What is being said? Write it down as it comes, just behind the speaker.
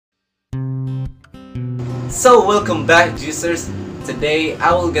So welcome back, juicers. Today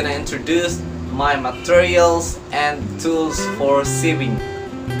I will gonna introduce my materials and tools for sewing.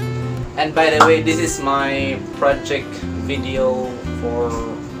 And by the way, this is my project video for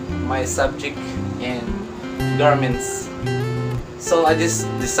my subject in garments. So I just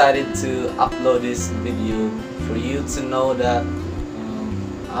decided to upload this video for you to know that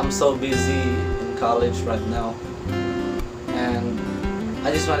I'm so busy in college right now, and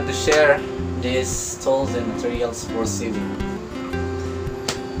I just wanted to share these tools and materials for sewing.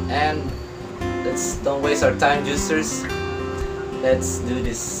 And let's don't waste our time, juicers. Let's do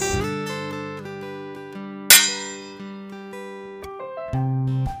this.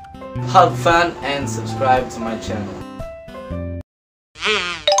 Have fun and subscribe to my channel.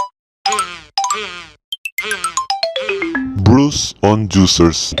 Bruce on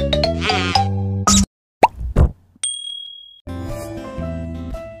Juicers.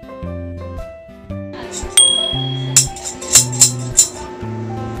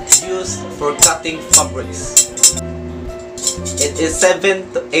 Used for cutting fabrics. It is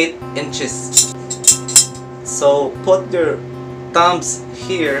 7 to 8 inches. So put your thumbs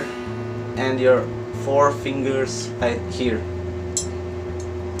here and your 4 fingers right here.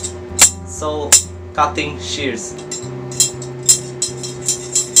 So cutting shears.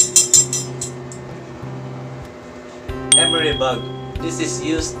 Emery bug. This is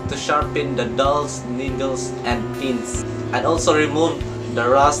used to sharpen the dowels, needles, and pins, and also remove the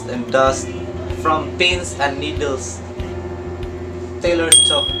rust and dust from pins and needles. Tailor's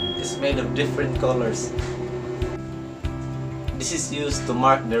chalk is made of different colors. This is used to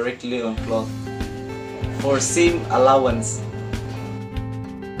mark directly on cloth for seam allowance.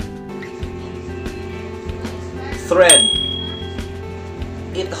 Thread.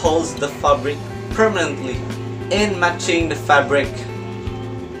 It holds the fabric permanently. In matching the fabric,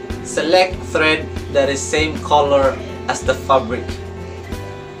 select thread that is same color as the fabric.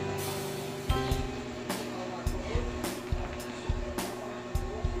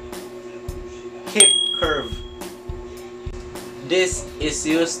 Hip curve. This is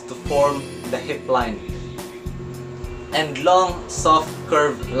used to form the hip line. And long soft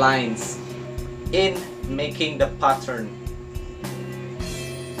curved lines in making the pattern.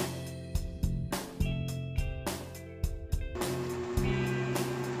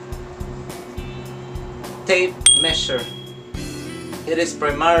 Tape measure. It is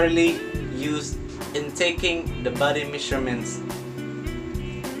primarily used in taking the body measurements.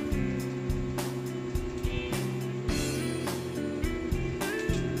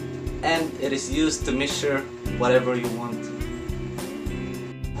 And it is used to measure whatever you want.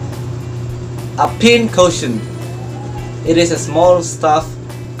 A pin cushion. It is a small stuffed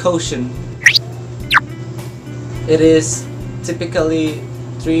cushion. It is typically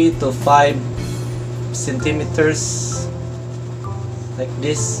 3 to 5 centimeters, like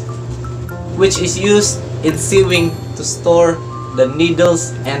this, which is used in sewing to store the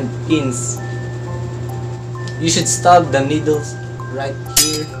needles and pins. You should stop the needles right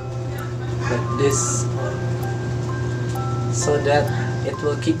here, like this, so that it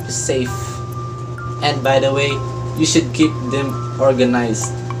will keep you safe. And by the way, you should keep them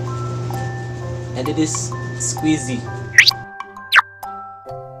organized. And it is squeezy.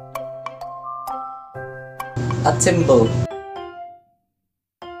 A thimble.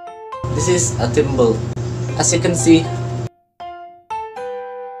 This is a thimble. As you can see,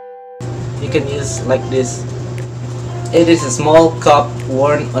 you can use like this. It is a small cup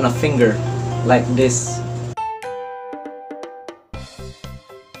worn on a finger, like this.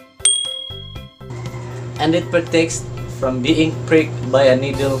 And it protects from being pricked by a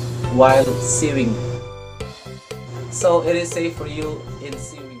needle while sewing. So it is safe for you in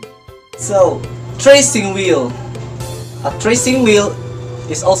sewing. So, tracing wheel. A tracing wheel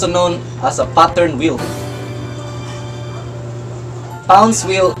is also known as a pattern wheel, pounce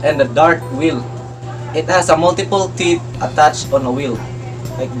wheel, and a dart wheel. It has a multiple teeth attached on a wheel,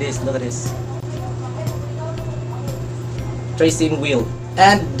 like this. Look at this. Tracing wheel.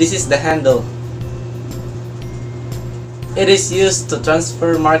 And this is the handle. It is used to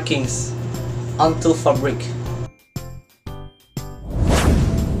transfer markings onto fabric.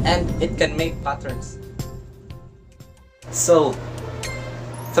 And it can make patterns. So,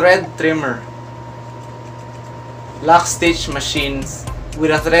 thread trimmer. Lock stitch machines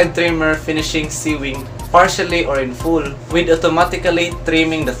with a thread trimmer finishing sewing partially or in full with automatically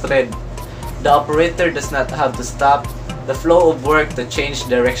trimming the thread. The operator does not have to stop the flow of work to change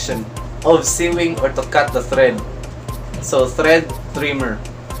direction of sewing or to cut the thread. So, thread trimmer.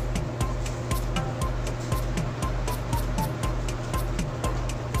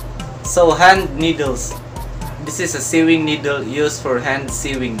 So hand needles. This is a sewing needle used for hand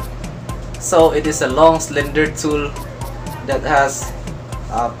sewing. So it is a long slender tool that has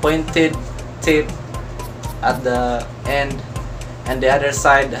a pointed tip at the end, and the other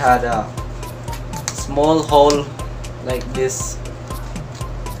side had a small hole like this,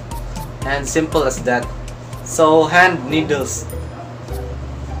 and simple as that. So hand needles.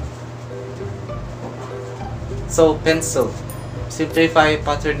 So pencil. Simplify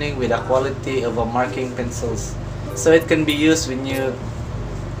patterning with the quality of a marking pencils. So it can be used when you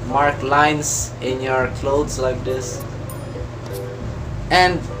mark lines in your clothes like this.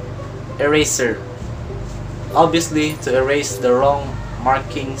 And eraser. Obviously to erase the wrong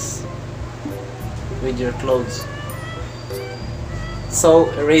markings with your clothes.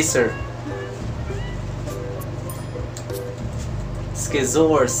 So eraser.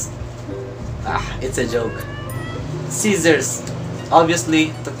 Scissors. It's a joke. Scissors.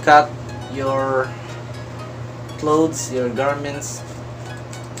 Obviously to cut your clothes, your garments,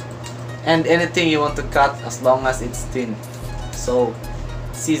 and anything you want to cut as long as it's thin. So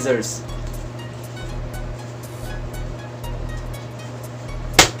scissors.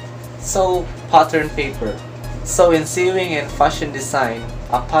 So pattern paper. So in sewing and fashion design,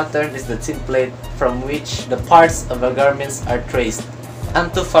 a pattern is the template from which the parts of a garment are traced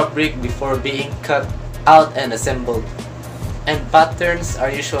onto fabric before being cut out and assembled. And patterns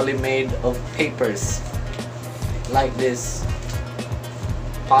are usually made of papers like this,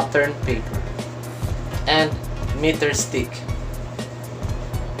 pattern paper, and meter stick.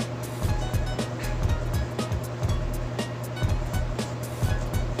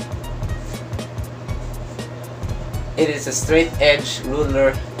 It is a straight edge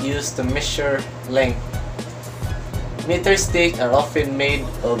ruler used to measure length. Meter sticks are often made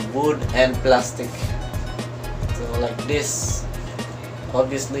of wood and plastic. So like this.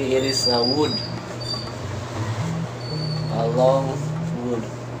 Obviously it is a wood. A long wood.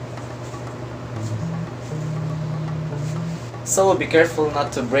 So be careful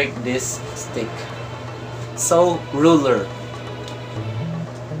not to break this stick. So ruler.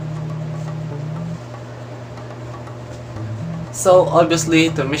 So obviously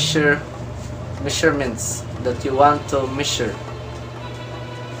to measure measurements that you want to measure.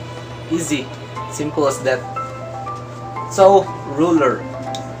 Easy, simple as that. So ruler.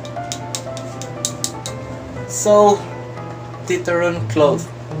 So titteron cloth.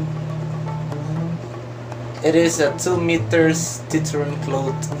 It is a 2 meters titteron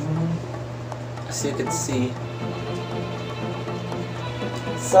cloth, as you can see.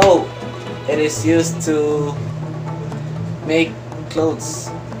 So it is used to make clothes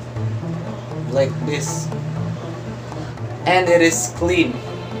like this, and it is clean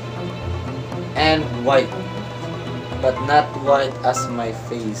and white, but not white as my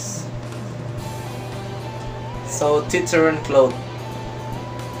face. So titteron cloth.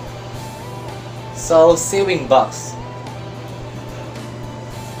 So sewing box.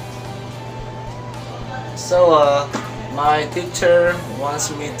 So my teacher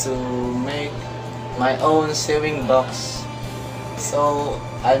wants me to make my own sewing box. So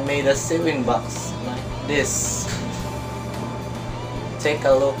I made a sewing box like this. Take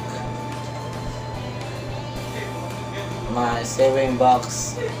a look. My sewing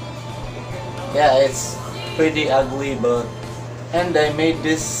box. Yeah, it's pretty ugly, but and I made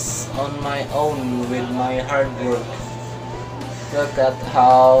this on my own with my hard work. Look at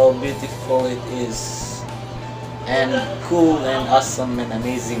how beautiful it is, and cool and awesome and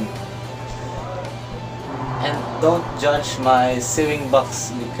amazing. And don't judge my sewing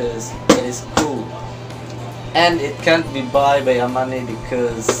box because it is cool, and it can't be bought by money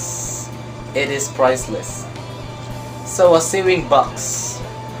because it is priceless. So a sewing box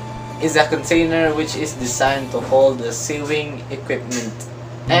is a container which is designed to hold the sewing equipment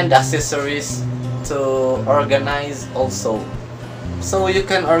and accessories to organize also. So you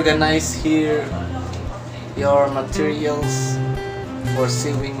can organize here your materials for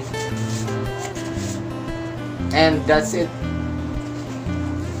sewing. And that's it.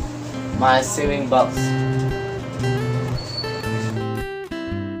 My sewing box.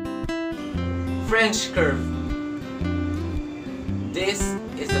 French curve. This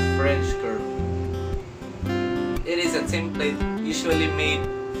is a French curve. It is a template usually made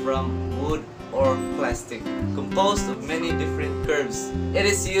from wood or plastic, composed of many different curves. It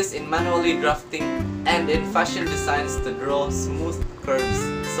is used in manually drafting and in fashion designs to draw smooth curves.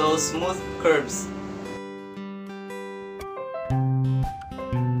 So smooth curves.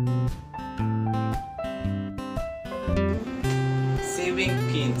 Sewing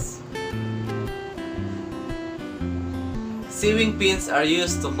pins. Sewing pins are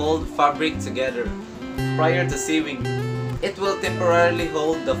used to hold fabric together. prior to sewing. It will temporarily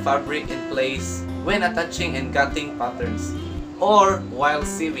hold the fabric in place when attaching and cutting patterns, or while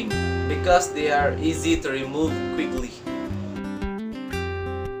sewing, because they are easy to remove quickly.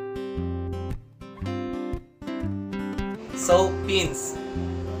 So, pins.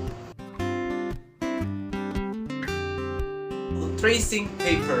 Tracing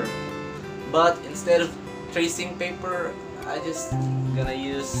paper, but instead of tracing paper, I just gonna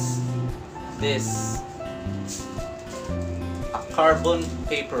use this, a carbon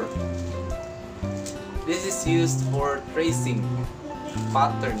paper. This is used for tracing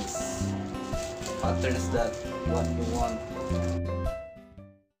patterns that what you want.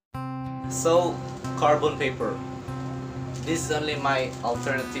 So, carbon paper. This is only my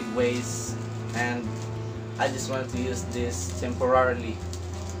alternative ways, and I just wanted to use this temporarily.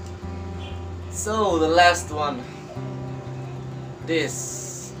 So the last one,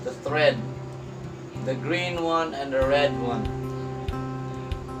 this, the thread, the green one and the red one.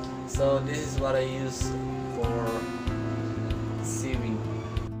 So this is what I use for sewing.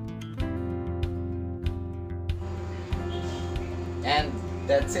 And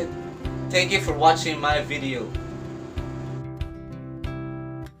that's it. Thank you for watching my video.